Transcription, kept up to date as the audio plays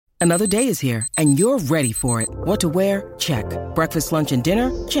Another day is here, and you're ready for it. What to wear? Check. Breakfast, lunch, and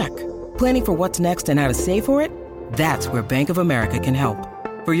dinner? Check. Planning for what's next and how to save for it? That's where Bank of America can help.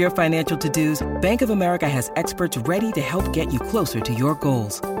 For your financial to-dos, Bank of America has experts ready to help get you closer to your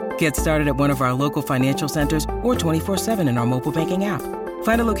goals. Get started at one of our local financial centers or 24/7 in our mobile banking app.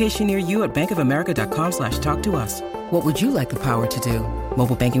 Find a location near you at bankofamerica.com/talktous. What would you like the power to do?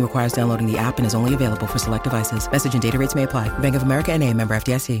 Mobile banking requires downloading the app and is only available for select devices. Message and data rates may apply. Bank of America N.A., member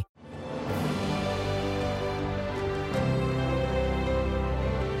FDIC.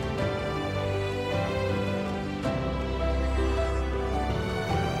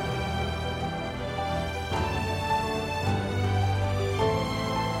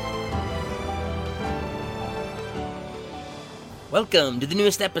 Welcome to the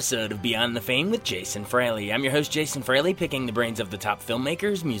newest episode of Beyond the Fame with Jason Fraley. I'm your host, Jason Fraley, picking the brains of the top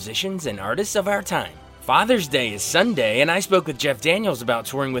filmmakers, musicians, and artists of our time. Father's Day is Sunday, and I spoke with Jeff Daniels about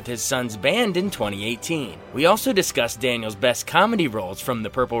touring with his son's band in 2018. We also discussed Daniels' best comedy roles from The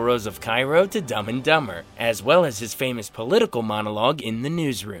Purple Rose of Cairo to Dumb and Dumber, as well as his famous political monologue in the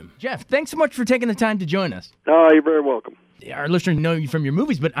newsroom. Jeff, thanks so much for taking the time to join us. You're very welcome. Our listeners know you from your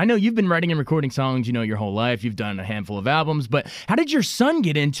movies, but I know you've been writing and recording songs, your whole life. You've done a handful of albums, but how did your son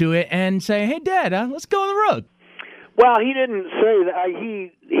get into it and say, hey, Dad, let's go on the road? Well, he didn't say that.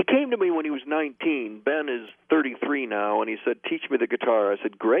 He came to me when he was 19. Ben is 33 now, and he said, teach me the guitar. I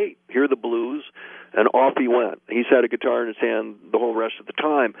said, great, hear the blues, and off he went. He's had a guitar in his hand the whole rest of the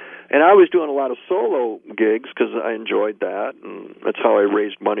time. And I was doing a lot of solo gigs because I enjoyed that, and that's how I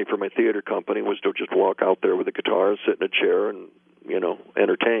raised money for my theater company, was to just walk out there with a guitar, sit in a chair, and,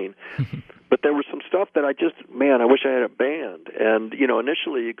 entertain. But there was some stuff that I wish I had a band. And,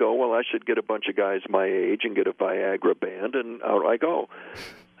 initially you go, well, I should get a bunch of guys my age and get a Viagra band, and out I go.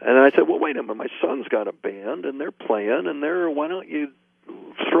 And then I said, well, wait a minute, my son's got a band, and they're playing, and why don't you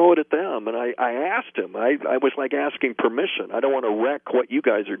throw it at them? And I asked him. I was like asking permission. I don't want to wreck what you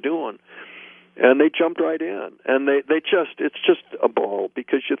guys are doing. And they jumped right in. And it's just a ball,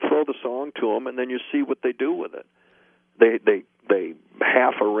 because you throw the song to them, and then you see what they do with it. They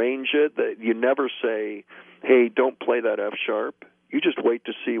half arrange it. You never say, hey, don't play that F sharp. You just wait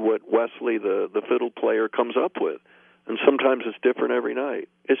to see what Wesley, the fiddle player, comes up with. And sometimes it's different every night.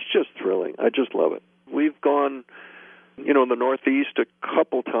 It's just thrilling. I just love it. We've gone, in the Northeast a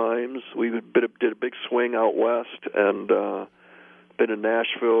couple times. We did a big swing out west, and been in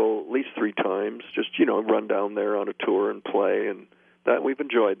Nashville at least 3 times. Just, run down there on a tour and play, and that we've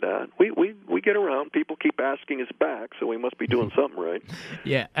enjoyed that. We get around. People keep asking us back, so we must be doing something right.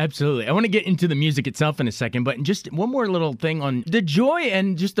 Yeah, absolutely. I want to get into the music itself in a second, but just one more little thing on the joy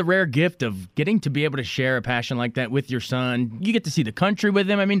and just the rare gift of getting to be able to share a passion like that with your son. You get to see the country with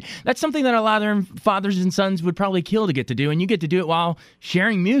him. I mean, that's something that a lot of fathers and sons would probably kill to get to do, and you get to do it while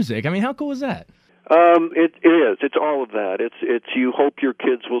sharing music. I mean, how cool is that? It is. It's all of that. It's you hope your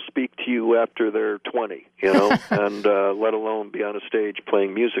kids will speak to you after they're 20, and let alone be on a stage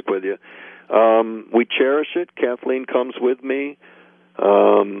playing music with you. We cherish it. Kathleen comes with me.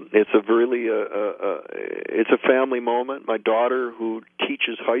 It's a family moment. My daughter, who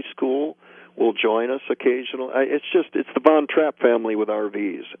teaches high school, will join us occasionally. It's the Von Trapp family with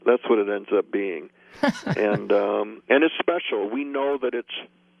RVs. That's what it ends up being, and it's special. We know that it's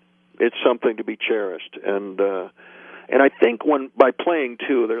something to be cherished, and I think by playing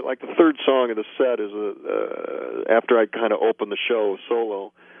too, they're like the third song of the set is after I kind of open the show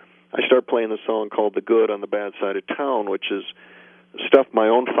solo, I start playing the song called "The Good on the Bad Side of Town," which is stuff my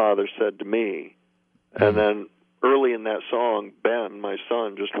own father said to me, and then early in that song, Ben, my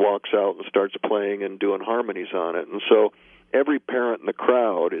son, just walks out and starts playing and doing harmonies on it, and so every parent in the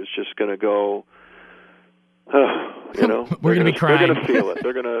crowd is just going to go. We're going to be crying. They're going to feel it.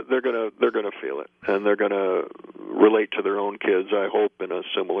 They're going to feel it, and they're going to relate to their own kids, I hope, in a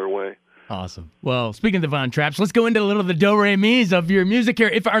similar way. Awesome. Well, speaking of the Von Trapps, let's go into a little of the do-re-mis of your music here.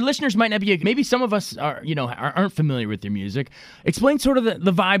 If our listeners might not be, maybe some of us aren't familiar with your music. Explain sort of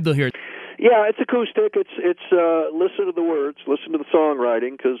the vibe though here. Yeah, it's acoustic. It's listen to the words, listen to the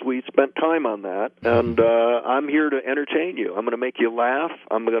songwriting, because we spent time on that. And I'm here to entertain you. I'm going to make you laugh.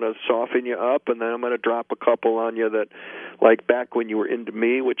 I'm going to soften you up, and then I'm going to drop a couple on you that, like Back When You Were Into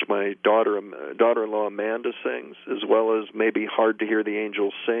Me, which my daughter-in-law Amanda sings, as well as maybe Hard to Hear the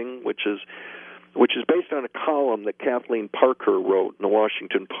Angels Sing, which is based on a column that Kathleen Parker wrote in the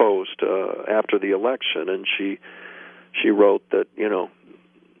Washington Post after the election, and she wrote that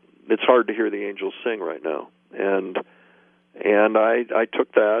it's hard to hear the angels sing right now, and I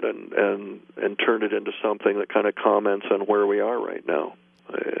took that and turned it into something that kind of comments on where we are right now.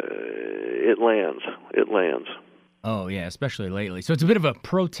 It lands. Oh, yeah, especially lately. So it's a bit of a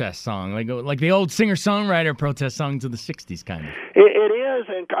protest song, like the old singer-songwriter protest songs of the 60s, kind of. It is,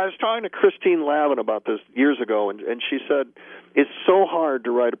 and I was talking to Christine Lavin about this years ago, and she said it's so hard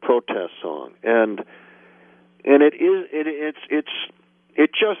to write a protest song, and it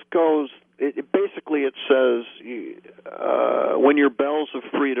just goes. Basically it says when your bells of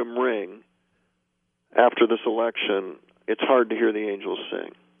freedom ring after this election, it's hard to hear the angels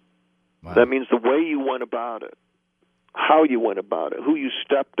sing. Wow. That means the way you went about it, how you went about it, who you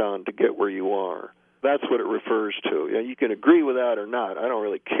stepped on to get where you are. That's what it refers to. You can agree with that or not. I don't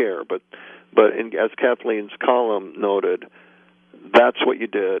really care. But as Kathleen's column noted, that's what you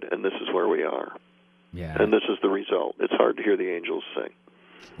did, and this is where we are. Yeah. And this is the result. It's hard to hear the angels sing.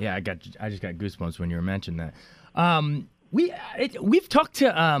 Yeah, I just got goosebumps when you were mentioning that. We've talked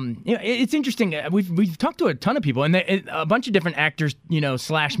to it's interesting. We've talked to a ton of people and a bunch of different actors, /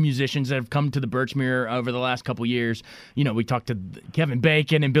 musicians that have come to the Birchmere over the last couple years. We talked to Kevin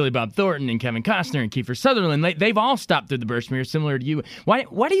Bacon and Billy Bob Thornton and Kevin Costner and Kiefer Sutherland. They've all stopped through the Birchmere, similar to you. Why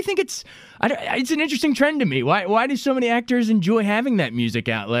do you think it's an interesting trend to me? Why do so many actors enjoy having that music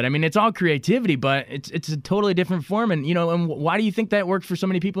outlet? I mean, it's all creativity, but it's a totally different form. And and why do you think that works for so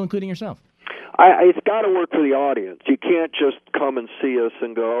many people, including yourself? It's got to work for the audience. You can't just come and see us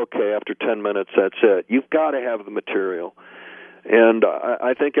and go, okay, after 10 minutes, that's it. You've got to have the material. And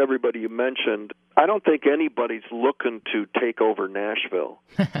I think everybody you mentioned, I don't think anybody's looking to take over Nashville.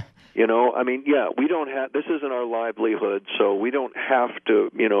 We don't have, this isn't our livelihood, so we don't have to,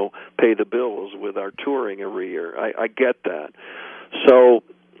 pay the bills with our touring every year. I get that. So,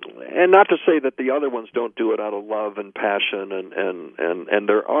 and not to say that the other ones don't do it out of love and passion and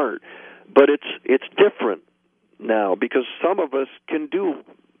their art. But it's different now because some of us can do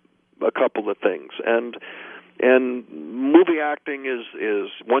a couple of things, and movie acting is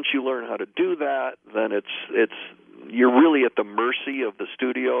once you learn how to do that, then you're really at the mercy of the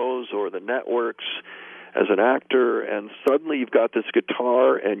studios or the networks as an actor, and suddenly you've got this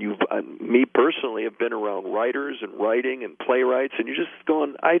guitar, and me personally have been around writers and writing and playwrights, and you're just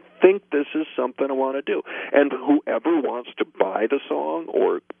going, I think this is something I want to do. And whoever wants to buy the song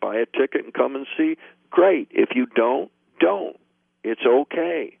or buy a ticket and come and see, great. If you don't. It's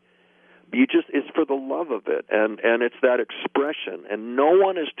okay. It's for the love of it, and it's that expression, and no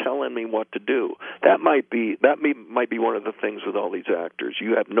one is telling me what to do. That might be one of the things with all these actors.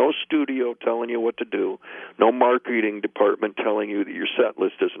 You have no studio telling you what to do, no marketing department telling you that your set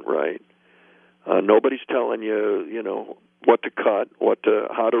list isn't right. Nobody's telling you, what to cut,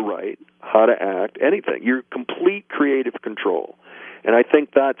 how to write, how to act, anything. You're complete creative control, and I think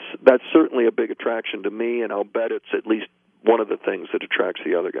that's certainly a big attraction to me, and I'll bet it's at least one of the things that attracts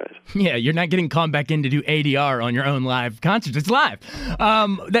the other guys. Yeah, you're not getting called back in to do ADR on your own live concerts. It's live.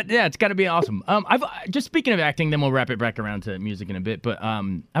 It's got to be awesome. I've just speaking of acting, then we'll wrap it back around to music in a bit. But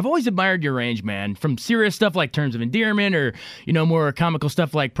I've always admired your range, man. From serious stuff like Terms of Endearment, or more comical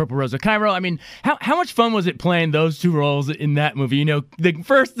stuff like Purple Rose of Cairo. I mean, how much fun was it playing those two roles in that movie?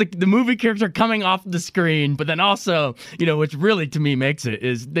 The movie character coming off the screen, but then also, which really to me makes it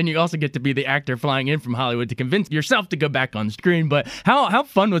is then you also get to be the actor flying in from Hollywood to convince yourself to go back on screen. But how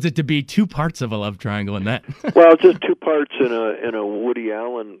fun was it to be two parts of a love triangle in that? Well, just two parts in a Woody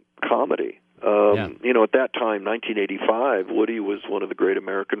Allen comedy. At that time, 1985, Woody was one of the great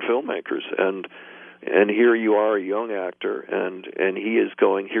American filmmakers, and here you are, a young actor, and he is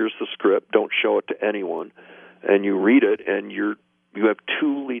going, here's the script, don't show it to anyone, and you read it, and you have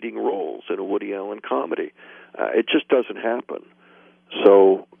two leading roles in a Woody Allen comedy. It just doesn't happen.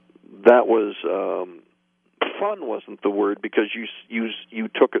 So that was fun wasn't the word, because you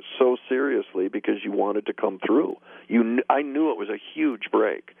took it so seriously because you wanted to come through. I knew it was a huge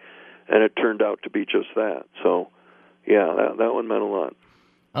break, and it turned out to be just that. So, yeah, that one meant a lot.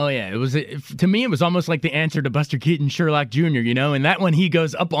 Oh, yeah. To me, it was almost like the answer to Buster Keaton's Sherlock Jr., and that one he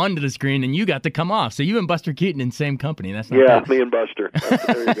goes up onto the screen and you got to come off. So you and Buster Keaton in same company. That's not bad. Me and Buster.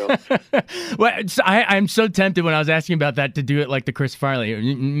 There you go. Well, I'm so tempted when I was asking about that to do it like the Chris Farley.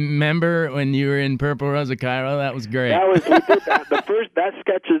 Remember when you were in Purple Rose of Cairo? That was great. We did that. That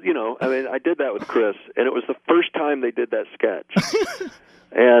sketch is, I did that with Chris, and it was the first time they did that sketch.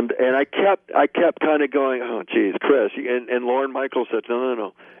 And I kept kind of going, oh, geez, Chris. And Lorne Michaels said,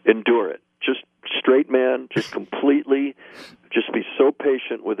 no, endure it. Just straight man, just completely, just be so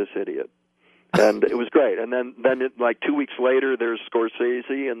patient with this idiot. And it was great. And then like 2 weeks later, there's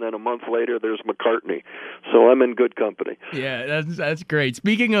Scorsese, and then a month later, there's McCartney. So I'm in good company. Yeah, that's great.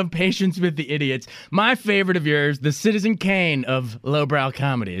 Speaking of Patience with the Idiots, my favorite of yours, the Citizen Kane of lowbrow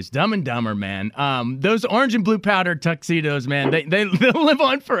comedy, is Dumb and Dumber, man. Those orange and blue powder tuxedos, man, they'll live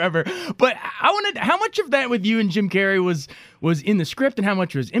on forever. But I wanted, how much of that with you and Jim Carrey was in the script and how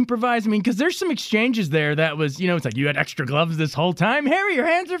much was improvised? I mean, because there's some exchanges there that was, it's like you had extra gloves this whole time. Harry, your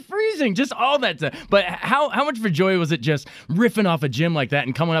hands are freezing. Just all that stuff. But how much of a joy was it just riffing off of Jim like that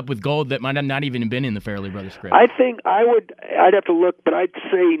and coming up with gold that might have not even been in the Farrelly Brothers script? I think I'd have to look, but I'd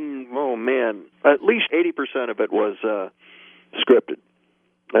say, oh man, at least 80% of it was scripted.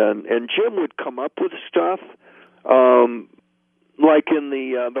 And Jim would come up with stuff, like in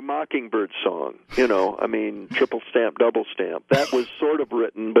the Mockingbird song, triple stamp, double stamp. That was sort of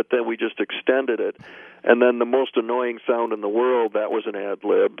written, but then we just extended it. And then the most annoying sound in the world, that was an ad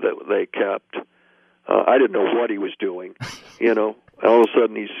lib that they kept. I didn't know what he was doing, All of a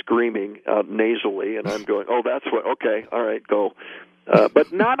sudden he's screaming nasally, and I'm going, oh, that's what, okay, all right, go.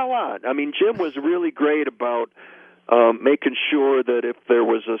 But not a lot. I mean, Jim was really great about making sure that if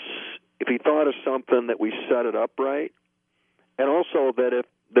he thought of something, that we set it up right. And also that if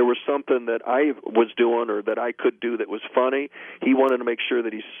there was something that I was doing or that I could do that was funny, he wanted to make sure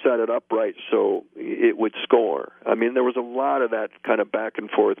that he set it up right so it would score. I mean, there was a lot of that kind of back and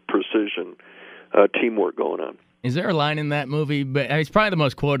forth precision teamwork going on. Is there a line in that movie? But it's probably the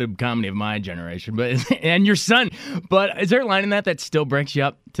most quoted comedy of my generation, and your son. But is there a line in that still breaks you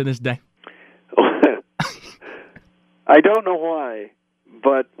up to this day? I don't know why,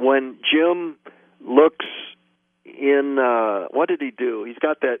 but when Jim looks in, what did he do? He's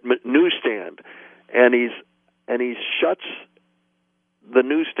got that newsstand, and he shuts the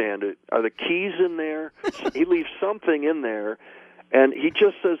newsstand. Are the keys in there? He leaves something in there, and he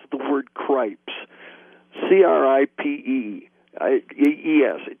just says the word cripes. CRIPE.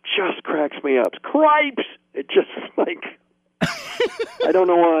 Yes, it just cracks me up. Cripes! It just like, I don't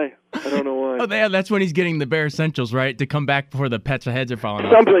know why. Oh, yeah, that's when he's getting the bare essentials, right? To come back before the pets' heads are falling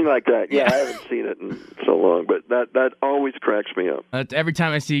off. Something like that. Yeah, I haven't seen it in so long, but that always cracks me up. Every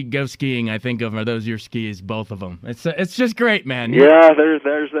time I see go skiing, I think of, are those your skis? Both of them. It's just great, man. Yeah, there's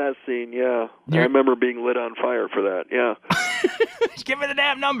that scene, yeah. I remember being lit on fire for that, yeah. Give me the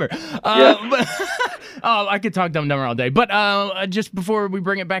damn number. Yes. I could talk dumb number all day. But just before we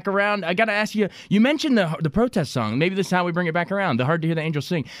bring it back around, I got to ask you, you mentioned the protest song. Maybe this is how we bring it back around, the Hard to Hear the Angels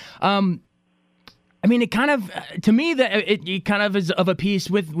Sing. I mean, it kind of, to me, it kind of is of a piece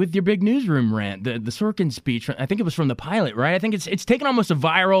with your big newsroom rant, the Sorkin speech. I think it was from the pilot, right? I think it's taken almost a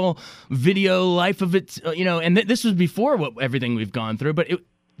viral video life of its, and this was before everything we've gone through. But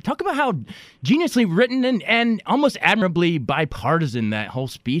talk about how geniusly written and almost admirably bipartisan that whole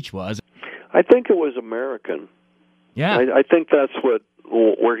speech was. I think it was American. Yeah. I think that's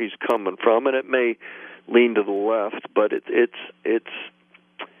where he's coming from, and it may lean to the left, but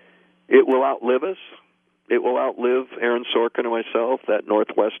it will outlive us. It will outlive Aaron Sorkin and myself, that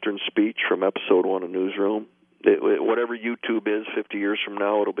Northwestern speech from episode 1 of Newsroom. Whatever YouTube is 50 years from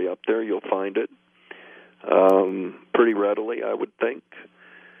now, it'll be up there. You'll find it pretty readily, I would think.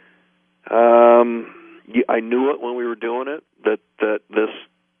 I knew it when we were doing it, that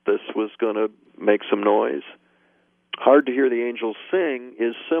this was going to make some noise. Hard to Hear the Angels Sing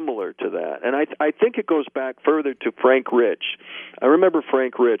is similar to that. And I think it goes back further to Frank Rich. I remember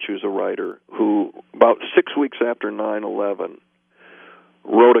Frank Rich, who's a writer, who about 6 weeks after 9/11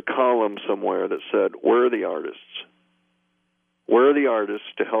 wrote a column somewhere that said, where are the artists? Where are the artists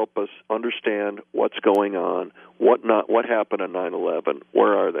to help us understand what's going on, what happened on 9/11?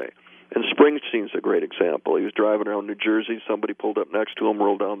 Where are they? And Springsteen's a great example. He was driving around New Jersey. Somebody pulled up next to him,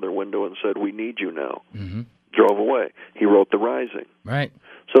 rolled down their window, and said, we need you now. Mm-hmm. Drove away. He wrote The Rising. Right.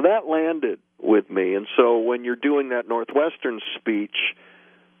 So that landed with me. And so when you're doing that Northwestern speech,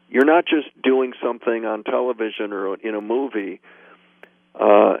 you're not just doing something on television or in a movie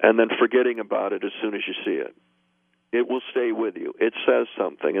and then forgetting about it as soon as you see it. It will stay with you. It says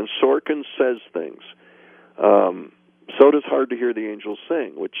something. And Sorkin says things. So does Hard to Hear the Angels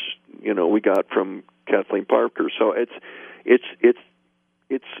Sing, which, we got from Kathleen Parker. So it's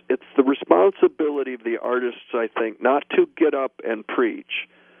the responsibility of the artists, I think, not to get up and preach,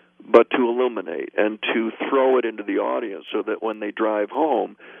 but to illuminate and to throw it into the audience so that when they drive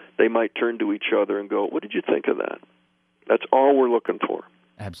home, they might turn to each other and go, what did you think of that? That's all we're looking for.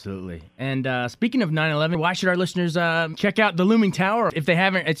 Absolutely. And speaking of 9/11, why should our listeners check out The Looming Tower if they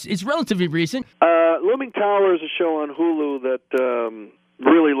haven't? It's relatively recent. Looming Tower is a show on Hulu that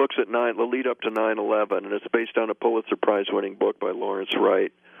really looks at the lead up to 9/11, and it's based on a Pulitzer Prize-winning book by Lawrence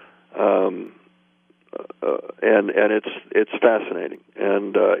Wright. and it's fascinating,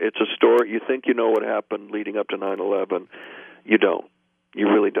 and it's a story. You think you know what happened leading up to 9/11, you don't. You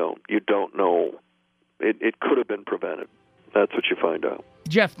really don't. You don't know. It could have been prevented. That's what you find out.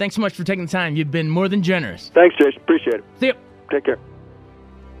 Jeff, thanks so much for taking the time. You've been more than generous. Thanks, Jason. Appreciate it. See you. Take care.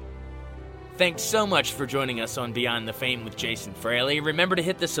 Thanks so much for joining us on Beyond the Fame with Jason Fraley. Remember to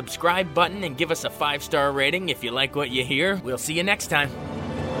hit the subscribe button and give us a 5-star rating if you like what you hear. We'll see you next time.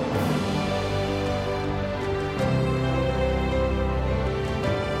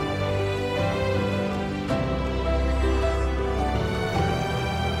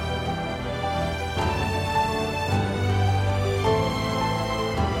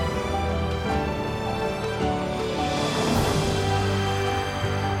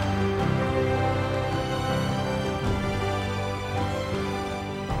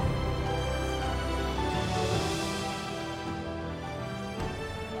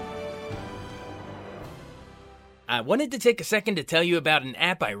 I wanted to take a second to tell you about an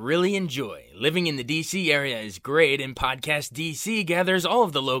app I really enjoy. Living in the DC area is great, and Podcast DC gathers all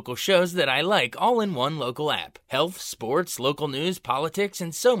of the local shows that I like all in one local app. Health, sports, local news, politics,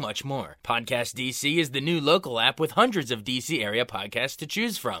 and so much more. Podcast DC is the new local app with hundreds of DC area podcasts to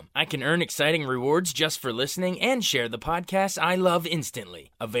choose from. I can earn exciting rewards just for listening and share the podcasts I love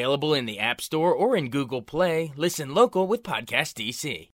instantly. Available in the App Store or in Google Play, listen local with Podcast DC.